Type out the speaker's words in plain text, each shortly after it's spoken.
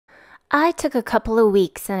I took a couple of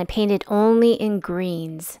weeks and I painted only in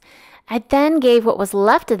greens. I then gave what was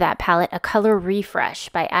left of that palette a color refresh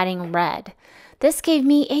by adding red. This gave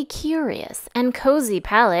me a curious and cozy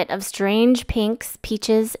palette of strange pinks,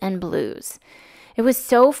 peaches, and blues. It was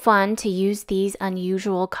so fun to use these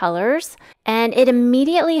unusual colors, and it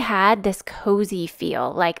immediately had this cozy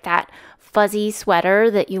feel, like that fuzzy sweater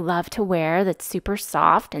that you love to wear that's super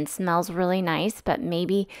soft and smells really nice, but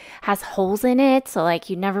maybe has holes in it, so like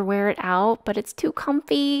you never wear it out, but it's too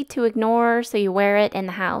comfy to ignore, so you wear it in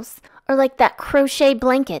the house. Or like that crochet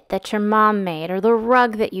blanket that your mom made, or the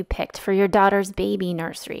rug that you picked for your daughter's baby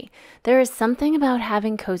nursery. There is something about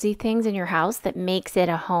having cozy things in your house that makes it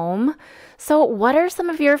a home. So what are some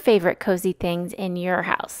of your favorite cozy things in your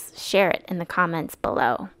house? Share it in the comments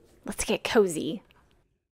below. Let's get cozy.